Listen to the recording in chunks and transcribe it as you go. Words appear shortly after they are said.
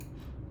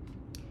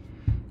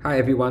Hi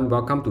everyone,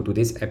 welcome to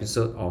today's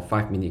episode of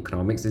 5 Minute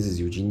Economics. This is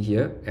Eugene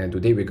here, and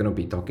today we're going to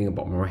be talking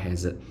about moral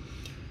hazard.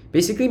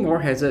 Basically,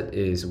 moral hazard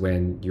is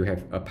when you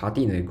have a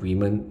party in an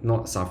agreement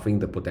not suffering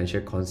the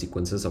potential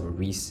consequences of a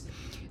risk,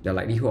 the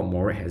likelihood of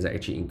moral hazard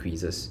actually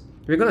increases.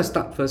 We're going to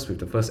start first with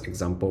the first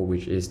example,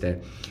 which is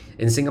that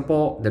in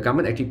Singapore, the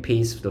government actually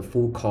pays the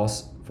full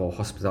cost for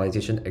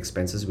hospitalization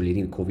expenses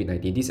relating to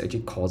COVID-19. This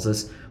actually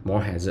causes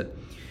moral hazard.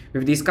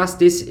 We've discussed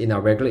this in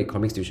our regular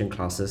economics tuition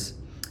classes.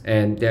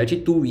 And there are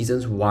actually two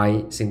reasons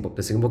why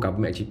the Singapore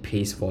government actually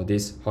pays for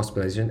this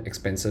hospitalization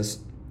expenses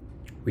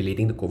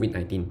relating to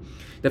COVID-19.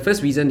 The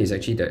first reason is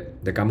actually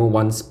that the government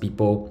wants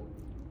people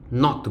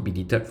not to be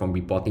deterred from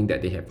reporting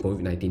that they have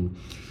COVID-19.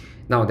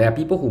 Now, there are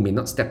people who may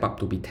not step up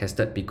to be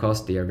tested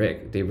because they're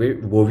very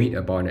worried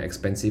about an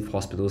expensive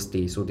hospital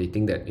stay. So they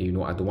think that,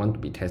 I don't want to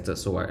be tested,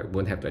 so I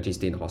won't have to actually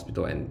stay in the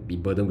hospital and be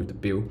burdened with the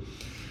bill.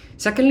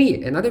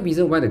 Secondly, another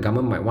reason why the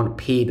government might want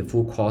to pay the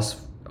full cost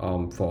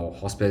for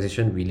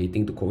hospitalization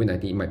relating to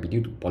COVID-19, it might be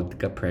due to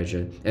political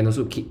pressure and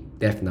also keep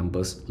death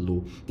numbers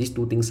low. These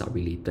two things are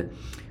related.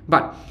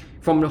 But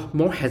from a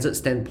moral hazard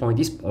standpoint,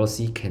 this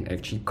policy can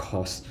actually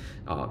cause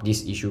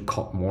this issue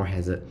called moral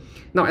hazard.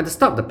 Now, at the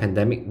start of the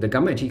pandemic, the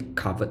government actually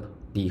covered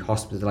the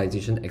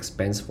hospitalization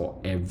expense for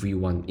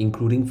everyone,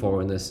 including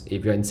foreigners.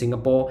 If you're in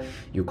Singapore,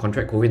 you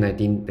contract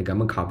COVID-19, the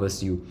government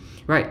covers you.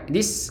 Right,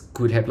 this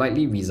could have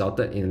likely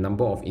resulted in a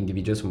number of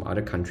individuals from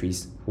other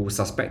countries who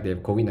suspect they have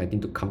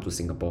COVID-19 to come to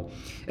Singapore,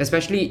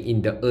 especially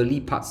in the early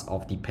parts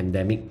of the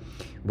pandemic,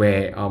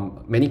 where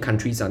many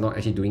countries are not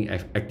actually doing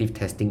active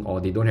testing,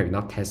 or they don't have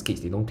enough test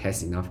kits, they don't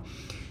test enough.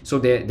 So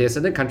there are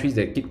certain countries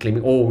that keep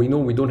claiming, oh, we know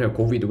we don't have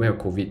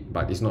COVID,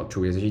 but it's not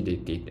true. It's actually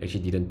they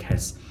actually didn't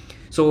test.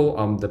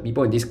 So the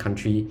people in these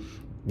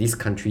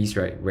countries,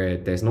 right, where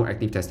there's no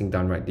active testing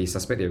done, right, they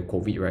suspect they have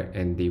COVID, right,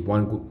 and they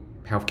want good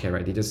healthcare,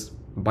 right, they just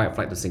buy a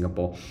flight to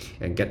Singapore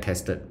and get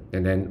tested,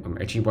 and then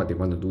actually what they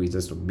want to do is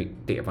just to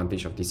take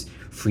advantage of this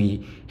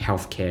free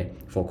healthcare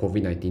for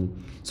COVID-19.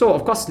 So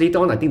of course later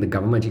on, I think the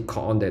government actually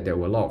caught on that there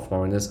were a lot of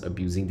foreigners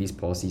abusing this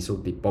policy, so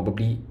they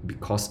probably,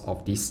 because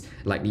of this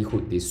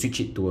likelihood, they switch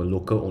it to a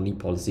local only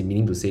policy,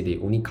 meaning to say they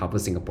only cover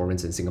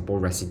Singaporeans and Singapore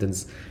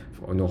residents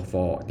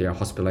for their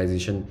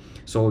hospitalization.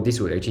 So this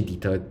would actually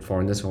deter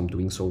foreigners from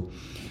doing so.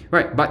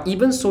 Right, but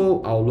even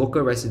so, our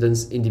local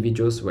residents,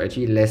 individuals, will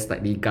actually less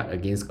likely guard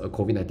against a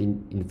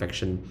COVID-19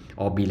 infection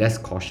or be less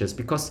cautious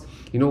because,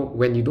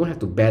 when you don't have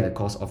to bear the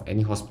cost of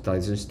any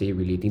hospitalization stay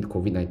relating to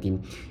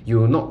COVID-19, you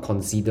will not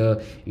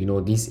consider,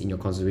 this in your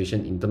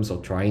consideration in terms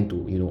of trying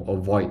to,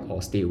 avoid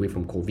or stay away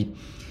from COVID.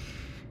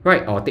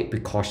 Right, or take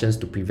precautions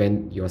to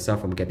prevent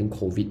yourself from getting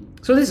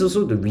COVID. So this is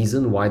also the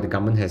reason why the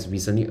government has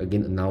recently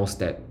again announced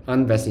that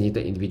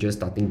unvaccinated individuals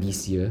starting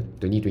this year,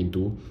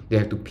 2022, they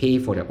have to pay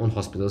for their own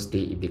hospital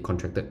stay if they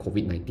contracted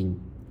COVID-19.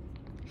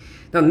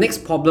 Now, the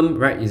next problem,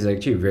 right, is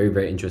actually a very,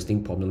 very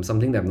interesting problem,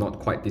 something that I've not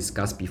quite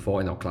discussed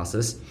before in our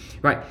classes,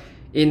 right?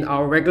 In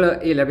our regular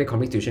A-level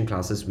economics tuition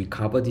classes, we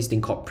cover this thing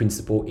called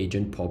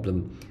principal-agent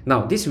problem.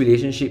 Now, this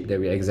relationship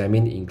that we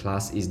examine in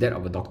class is that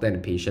of a doctor and a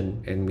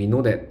patient, and we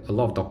know that a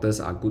lot of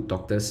doctors are good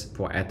doctors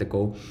for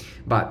ethical,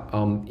 but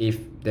if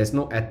there's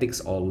no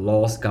ethics or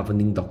laws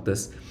governing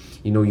doctors,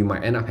 you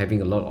might end up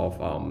having a lot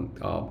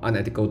of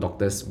unethical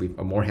doctors with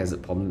a moral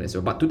hazard problem as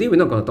well. But today we're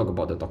not going to talk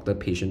about the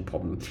doctor-patient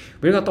problem.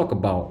 We're going to talk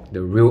about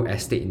the real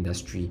estate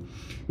industry.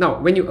 Now,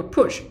 when you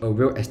approach a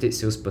real estate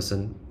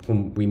salesperson,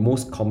 whom we more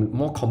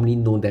commonly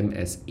know them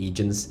as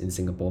agents in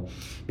Singapore,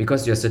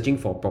 because you're searching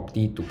for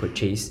property to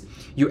purchase,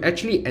 you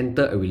actually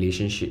enter a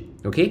relationship.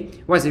 Okay,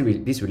 what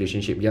is this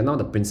relationship? You're now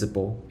the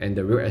principal, and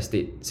the real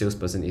estate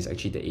salesperson is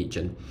actually the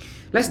agent.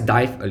 Let's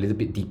dive a little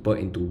bit deeper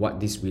into what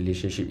this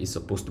relationship is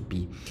supposed to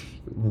be.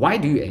 Why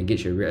do you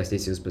engage a real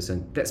estate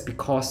salesperson? That's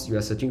because you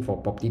are searching for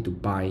property to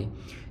buy.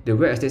 The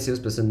real estate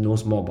salesperson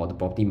knows more about the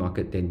property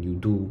market than you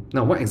do.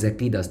 Now, what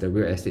exactly does the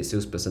real estate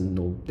salesperson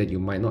know that you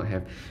might not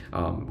have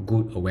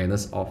good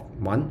awareness of?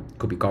 One,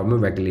 could be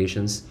government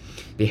regulations.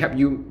 They help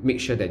you make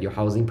sure that your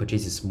housing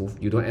purchase is smooth.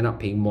 You don't end up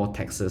paying more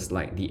taxes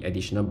like the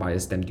additional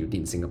buyer's stamp duty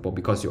in Singapore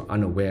because you're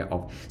unaware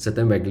of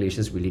certain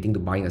regulations relating to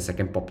buying a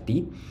second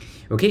property.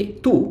 Okay,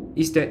 two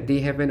is that they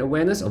have an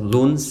awareness of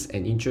loans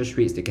and interest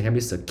rates. They can help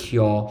you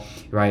secure,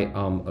 right,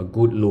 a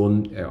good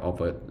loan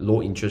of a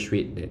low interest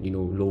rate that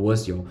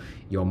lowers your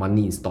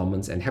monthly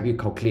installments and help you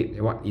calculate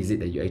what is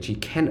it that you actually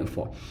can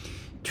afford.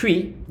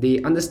 Three,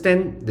 they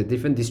understand the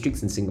different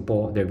districts in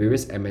Singapore, the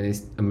various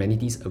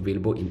amenities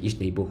available in each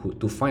neighborhood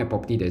to find a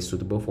property that is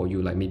suitable for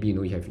you. Like maybe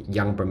you have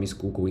young primary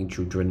school going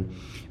children,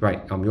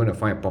 right? You want to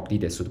find a property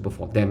that's suitable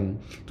for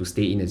them to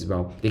stay in as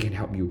well. They can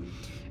help you.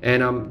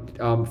 And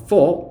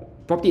four,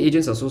 property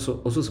agents are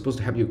also supposed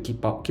to help you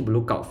keep a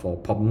lookout for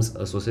problems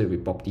associated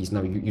with properties.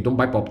 Now, you don't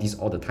buy properties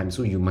all the time,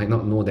 so you might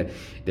not know that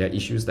there are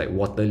issues like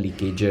water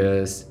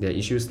leakages, there are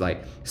issues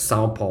like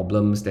sound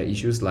problems, there are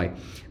issues like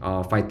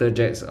fighter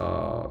jets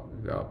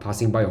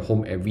passing by your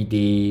home every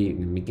day,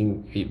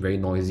 making it very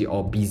noisy,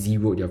 or busy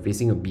road, you're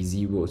facing a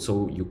busy road,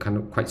 so you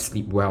cannot quite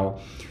sleep well.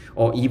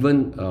 or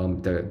even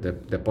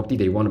the property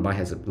that you want to buy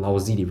has a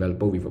lousy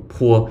developer with a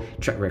poor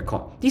track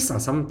record. These are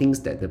some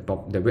things that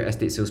the real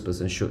estate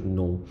salesperson should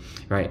know,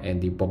 right?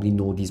 And they probably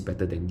know this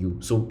better than you.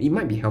 So it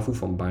might be helpful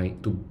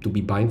to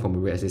be buying from a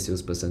real estate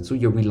salesperson. So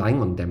you're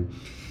relying on them.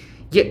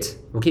 Yet,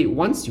 okay,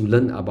 once you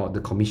learn about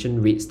the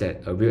commission rates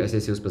that a real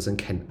estate salesperson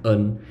can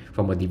earn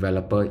from a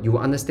developer, you will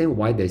understand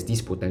why there's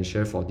this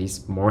potential for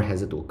this moral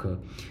hazard to occur.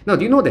 Now,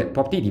 do you know that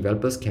property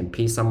developers can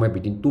pay somewhere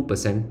between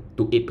 2%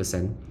 to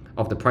 8%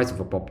 of the price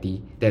of a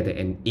property that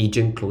an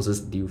agent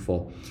closes the deal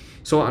for?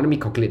 So let me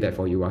calculate that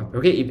for you.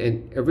 Okay,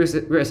 if a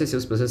real estate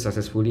salesperson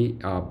successfully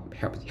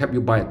help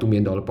you buy a $2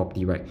 million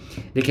property, right?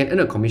 They can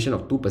earn a commission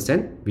of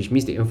 2%, which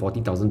means they earn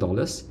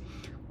 $40,000.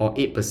 Or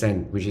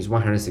 8%, which is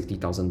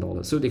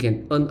 $160,000. So they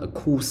can earn a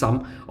cool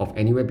sum of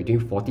anywhere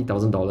between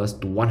 $40,000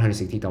 to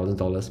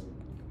 $160,000,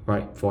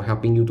 right, for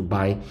helping you to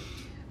buy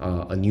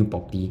a new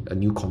property, a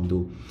new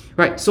condo,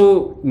 right?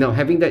 So now,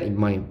 having that in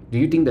mind, do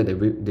you think that the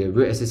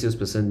real estate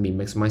salesperson may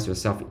maximize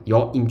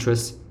your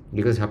interest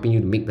because helping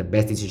you to make the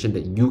best decision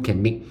that you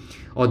can make,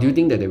 or do you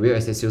think that the real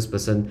estate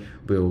salesperson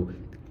will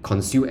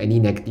conceal any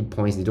negative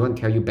points? They don't want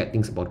to tell you bad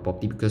things about the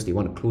property because they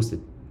want to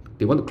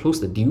close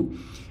the deal,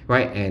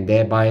 right? And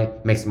thereby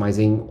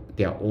maximizing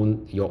your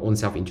own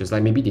self-interest.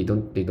 Like maybe they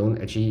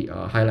don't actually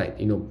highlight,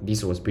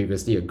 this was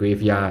previously a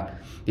graveyard.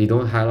 They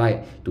don't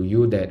highlight to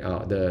you that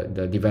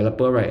the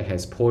developer, right,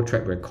 has poor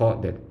track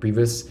record, that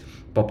previous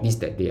properties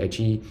that they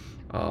actually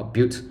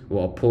built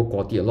were of poor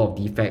quality, a lot of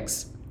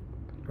defects,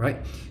 right?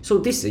 So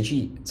this is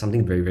actually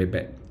something very, very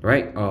bad,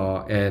 right?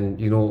 And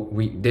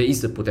there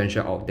is the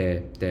potential out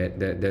there that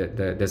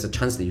there's a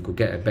chance that you could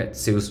get a bad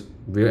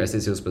real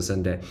estate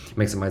salesperson that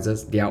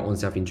maximizes their own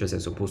self-interest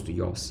as opposed to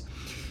yours.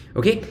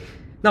 Okay,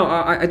 now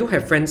I do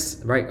have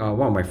friends, right?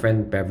 One of my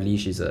friend Beverly,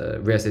 she's a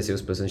real estate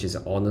salesperson. She's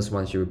an honest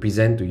one. She will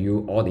present to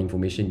you all the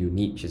information you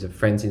need. She's a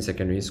friend in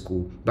secondary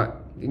school,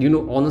 but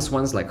honest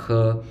ones like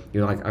her,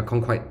 I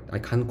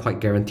can't quite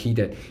guarantee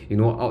that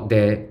out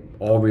there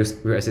all real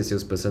estate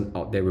salesperson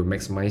out there will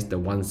maximize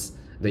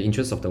the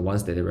interests of the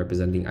ones that they're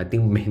representing. I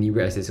think many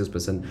real estate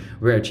salesperson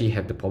will actually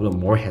have the problem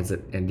of moral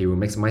hazard, and they will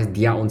maximize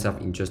their own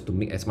self-interest to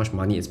make as much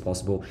money as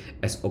possible,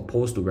 as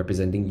opposed to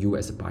representing you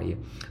as a buyer.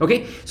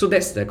 Okay, so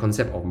that's the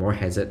concept of moral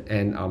hazard,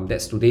 and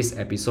that's today's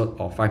episode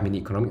of 5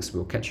 Minute Economics.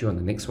 We'll catch you on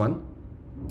the next one.